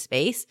need some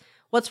space?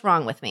 What's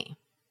wrong with me?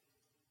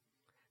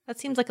 That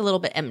seems like a little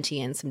bit empty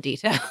in some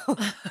detail.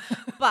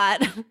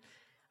 But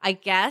I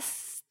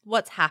guess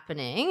what's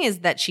happening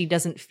is that she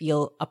doesn't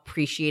feel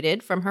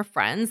appreciated from her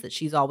friends, that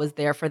she's always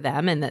there for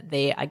them and that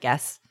they, I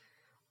guess,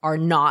 are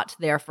not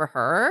there for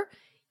her.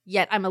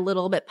 Yet I'm a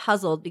little bit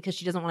puzzled because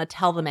she doesn't want to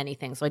tell them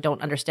anything, so I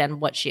don't understand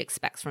what she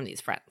expects from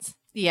these friends.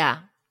 Yeah.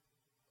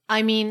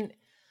 I mean,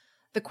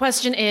 the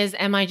question is,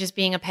 am I just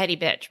being a petty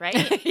bitch, right?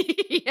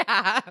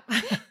 Yeah.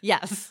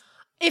 Yes.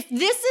 If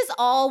this is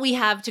all we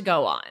have to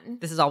go on.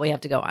 This is all we have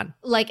to go on.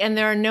 Like, and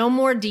there are no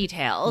more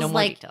details. No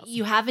more details.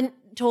 You haven't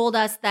told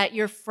us that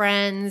your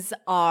friends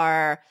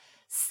are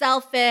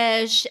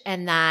selfish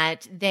and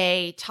that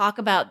they talk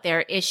about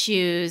their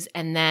issues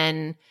and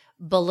then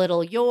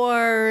belittle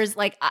yours.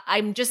 Like,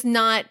 I'm just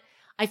not,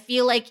 I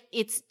feel like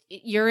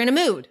you're in a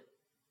mood.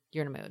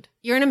 You're in a mood.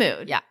 You're in a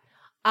mood. Yeah.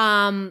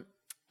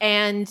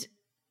 And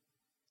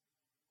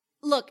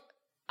look,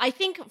 I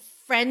think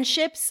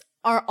friendships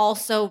are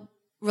also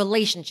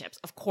relationships,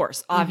 of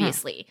course,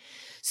 obviously.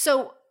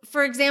 So,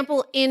 for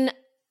example, in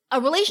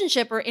a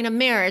relationship or in a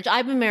marriage,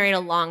 I've been married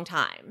a long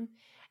time.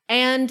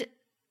 And,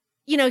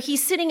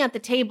 he's sitting at the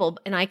table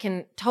and I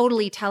can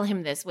totally tell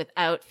him this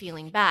without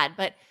feeling bad.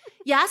 But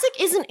Jacek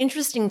isn't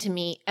interesting to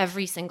me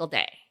every single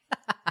day.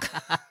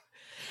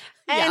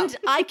 And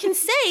I can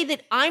say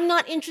that I'm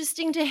not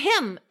interesting to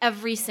him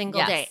every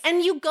single day.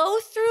 And you go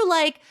through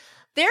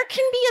there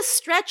can be a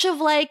stretch of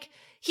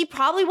he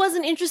probably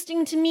wasn't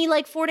interesting to me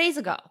 4 days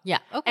ago. Yeah.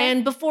 Okay.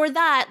 And before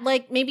that,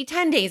 maybe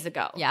 10 days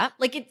ago. Yeah.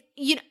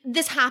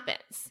 This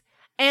happens.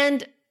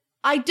 And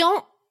I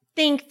don't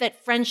think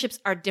that friendships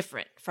are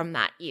different from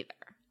that either.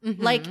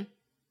 Mm-hmm.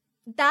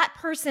 That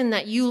person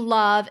that you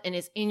love and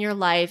is in your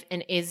life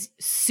and is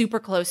super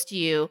close to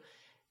you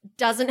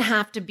doesn't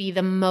have to be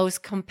the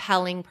most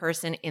compelling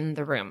person in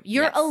the room.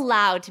 You're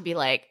allowed to be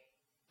like,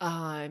 oh,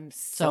 I'm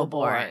so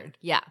bored.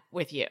 Yeah.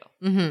 With you.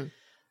 Mm-hmm.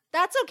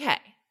 That's okay.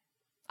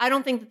 I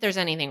don't think that there's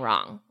anything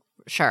wrong.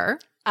 Sure.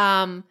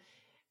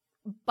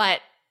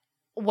 But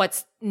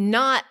what's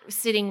not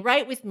sitting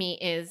right with me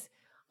is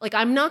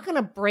I'm not going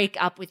to break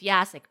up with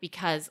Jacek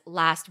because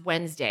last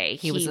Wednesday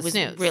he was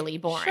really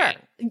boring. Sure.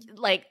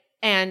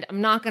 And I'm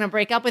not going to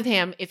break up with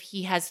him if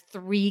he has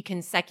 3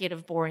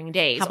 consecutive boring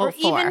days. How about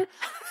 4? Even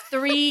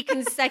 3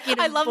 consecutive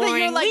I love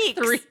boring that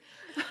you're weeks.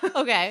 3.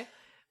 Okay.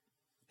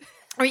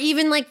 Or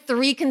even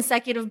 3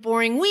 consecutive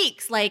boring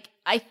weeks. I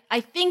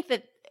think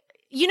that,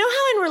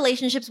 how in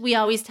relationships we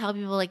always tell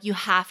people you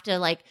have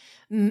to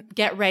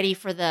get ready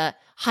for the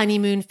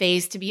honeymoon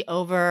phase to be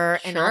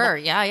over. And all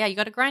that. Yeah. You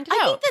got to grind it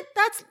I out. think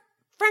that's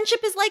friendship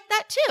is like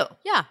that too.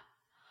 Yeah.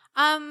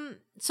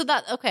 So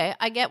okay,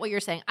 I get what you're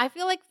saying. I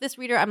feel like this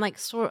reader, I'm like,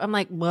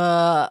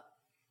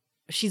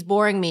 she's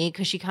boring me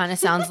because she kind of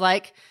sounds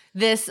like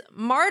this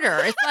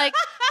martyr. It's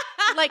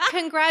Like,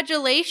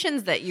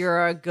 congratulations that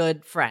you're a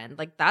good friend.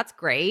 Like, that's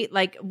great.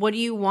 Like, what do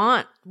you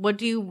want?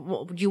 Do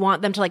you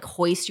want them to like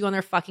hoist you on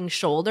their fucking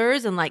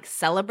shoulders and like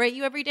celebrate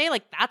you every day?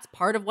 Like, that's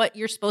part of what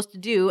you're supposed to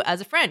do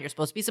as a friend. You're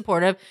supposed to be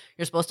supportive.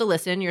 You're supposed to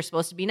listen. You're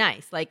supposed to be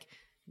nice. Like,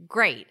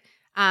 great.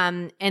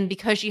 And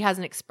because she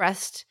hasn't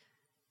expressed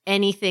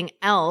anything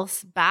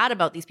else bad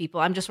about these people,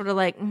 I'm just sort of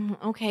like,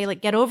 okay,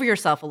 like, get over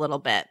yourself a little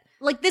bit.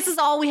 Like, this is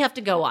all we have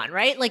to go on,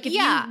 right? Like, if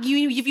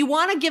you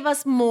want to give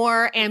us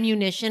more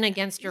ammunition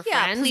against your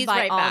friends, please by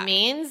write all back.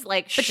 means,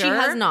 like, But sure. she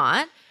has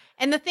not.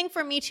 And the thing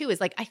for me too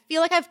is like, I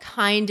feel like I've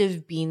kind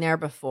of been there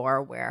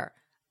before where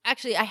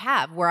actually I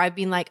have, where I've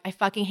been like, I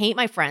fucking hate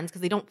my friends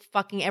because they don't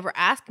fucking ever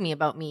ask me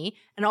about me.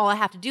 And all I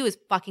have to do is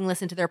fucking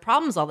listen to their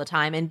problems all the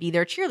time and be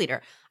their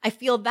cheerleader. I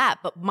feel that.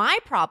 But my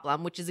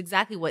problem, which is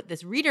exactly what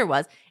this reader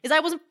was, is I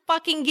wasn't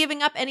fucking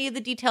giving up any of the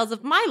details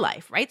of my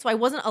life, right? So I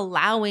wasn't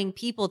allowing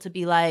people to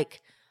be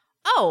like,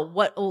 oh,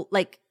 what,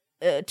 like,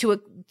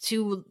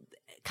 to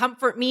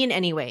comfort me in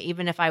any way,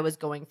 even if I was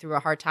going through a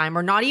hard time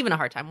or not even a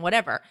hard time,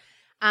 whatever.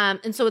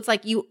 And so it's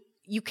like you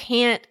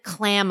can't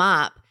clam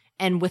up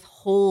and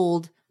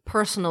withhold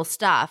personal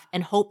stuff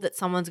and hope that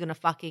someone's going to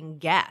fucking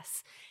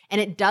guess.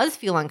 And it does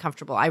feel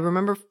uncomfortable. I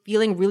remember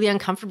feeling really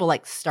uncomfortable,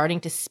 like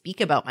starting to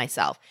speak about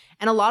myself.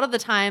 And a lot of the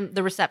time,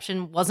 the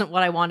reception wasn't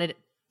what I wanted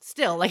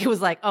still. Like, it was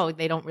like, oh,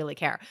 they don't really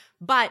care.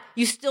 But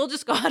you still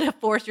just got to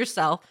force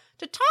yourself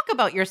to talk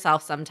about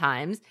yourself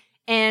sometimes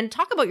and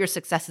talk about your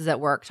successes at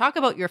work, talk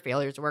about your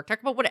failures at work,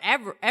 talk about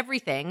whatever,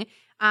 everything.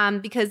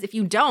 Because if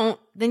you don't,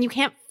 then you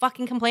can't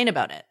fucking complain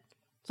about it.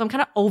 So I'm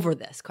kind of over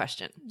this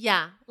question.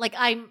 Yeah. Like,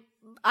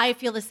 I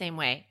feel the same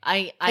way.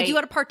 Like, you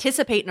got to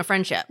participate in a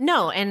friendship.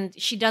 No, and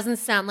she doesn't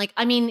sound like,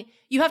 I mean,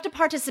 you have to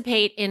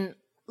participate in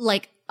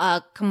like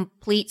a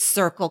complete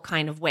circle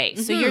kind of way.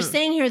 So you're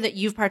saying here that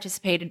you've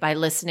participated by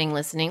listening,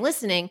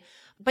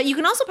 but you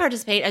can also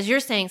participate, as you're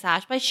saying,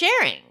 Sash, by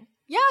sharing.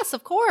 Yes,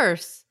 of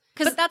course.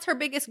 But that's her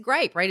biggest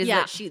gripe, right? Is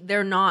that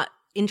they're not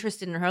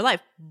interested in her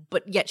life,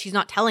 but yet she's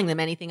not telling them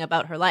anything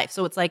about her life.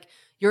 So it's like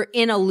you're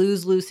in a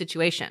lose-lose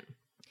situation.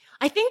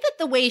 I think that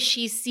the way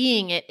she's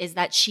seeing it is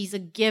that she's a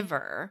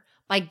giver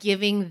by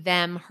giving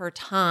them her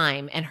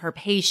time and her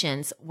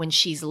patience when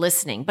she's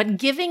listening. But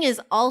giving is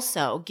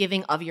also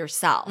giving of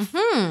yourself,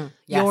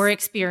 your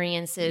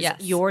experiences,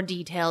 your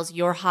details,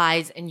 your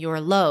highs and your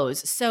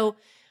lows. So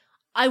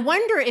I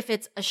wonder if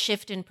it's a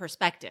shift in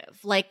perspective.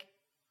 Like,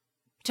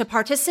 to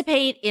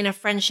participate in a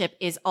friendship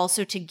is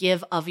also to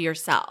give of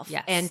yourself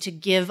and to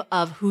give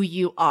of who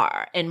you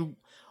are and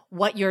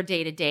what your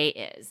day-to-day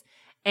is.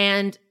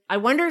 And I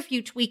wonder if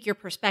you tweak your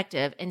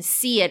perspective and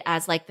see it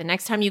as like the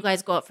next time you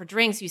guys go out for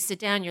drinks, you sit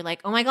down, you're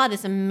like, oh my God,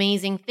 this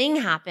amazing thing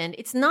happened.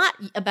 It's not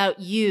about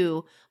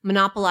you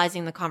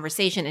monopolizing the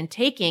conversation and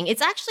taking.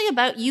 It's actually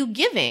about you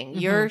giving.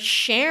 You're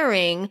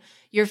sharing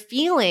your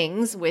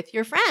feelings with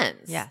your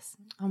friends. Yes.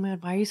 Oh my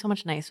God, why are you so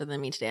much nicer than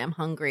me today? I'm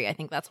hungry. I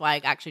think that's why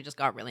I actually just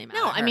got really mad.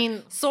 No, at her. I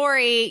mean,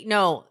 sorry.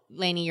 No,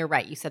 Lainey, you're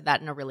right. You said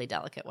that in a really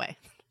delicate way.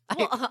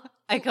 Well,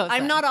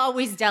 I'm not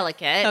always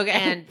delicate. Okay.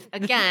 And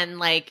again,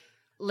 like,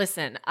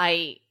 listen,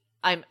 I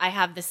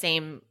have the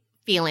same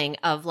feeling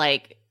of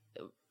like,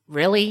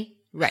 really?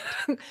 Right.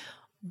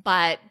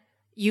 But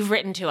you've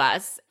written to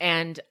us,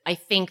 and I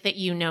think that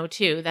you know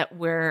too that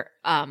we're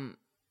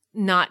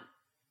not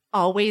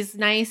always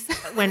nice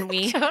when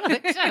we totally,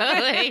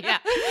 yeah.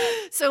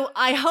 So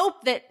I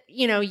hope that,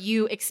 you know,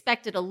 you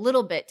expected a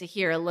little bit to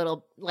hear a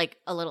little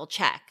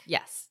check.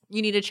 Yes.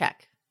 You need a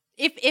check.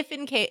 If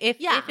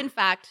in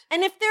fact.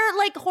 And if they're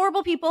like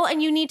horrible people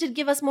and you need to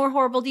give us more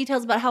horrible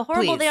details about how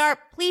horrible they are,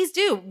 please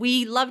do.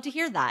 We love to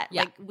hear that.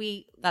 Yeah.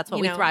 Like that's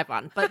what we thrive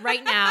on. But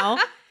right now,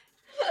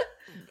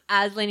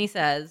 as Lainey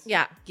says,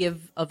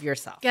 give of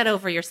yourself. Get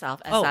over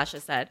yourself, as Sasha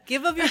said.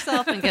 Give of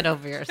yourself and get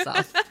over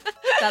yourself.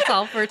 That's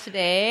all for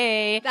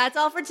today. That's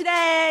all for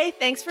today.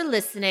 Thanks for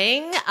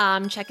listening.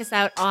 Check us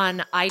out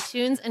on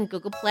iTunes and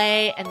Google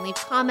Play and leave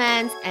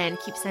comments and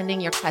keep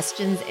sending your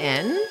questions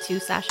in to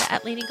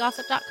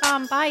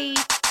Sasha@LaineyGossip.com. Bye.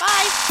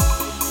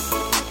 Bye.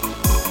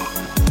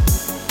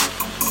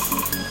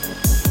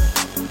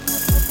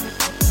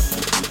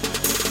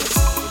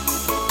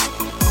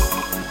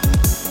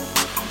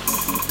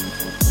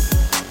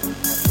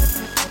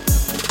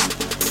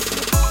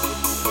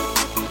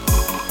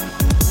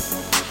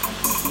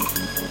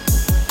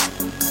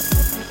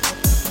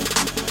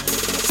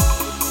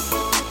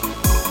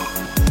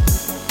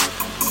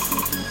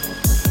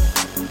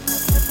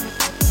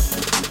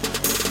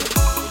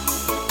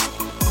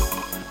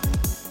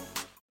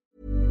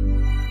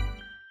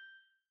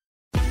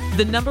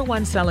 The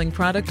 #1 selling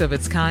product of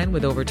its kind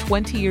with over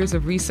 20 years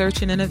of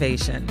research and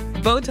innovation.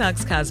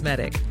 Botox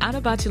Cosmetic,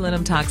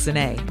 onabotulinum toxin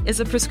A,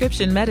 is a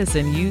prescription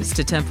medicine used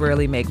to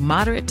temporarily make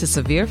moderate to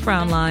severe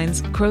frown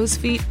lines, crow's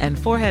feet, and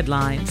forehead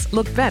lines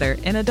look better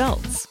in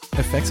adults.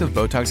 Effects of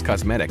Botox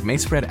Cosmetic may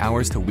spread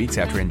hours to weeks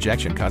after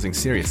injection, causing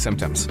serious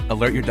symptoms.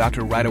 Alert your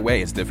doctor right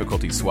away as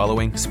difficulty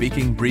swallowing,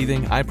 speaking,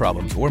 breathing, eye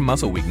problems, or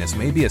muscle weakness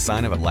may be a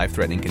sign of a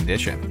life-threatening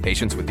condition.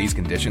 Patients with these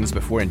conditions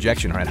before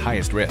injection are at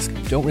highest risk.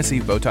 Don't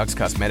receive Botox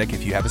Cosmetic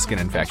if you have a skin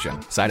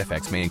infection. Side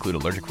effects may include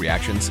allergic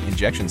reactions,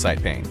 injection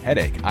site pain,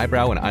 headache,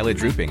 eyebrow and eyelid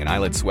drooping, and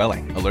eyelid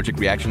swelling. Allergic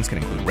reactions can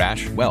include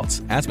rash,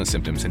 welts, asthma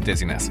symptoms, and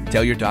dizziness.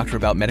 Tell your doctor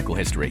about medical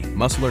history,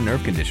 muscle or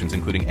nerve conditions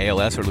including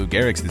ALS or Lou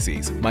Gehrig's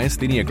disease,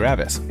 myasthenia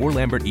gravis, or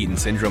Lambert-Eaton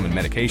syndrome, and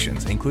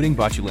medications, including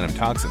botulinum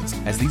toxins,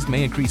 as these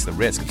may increase the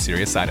risk of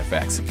serious side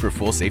effects. For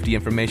full safety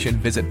information,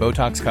 visit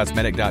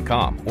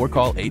BotoxCosmetic.com or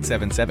call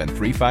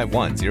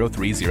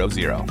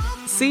 877-351-0300.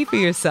 See for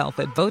yourself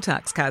at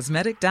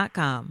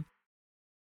BotoxCosmetic.com.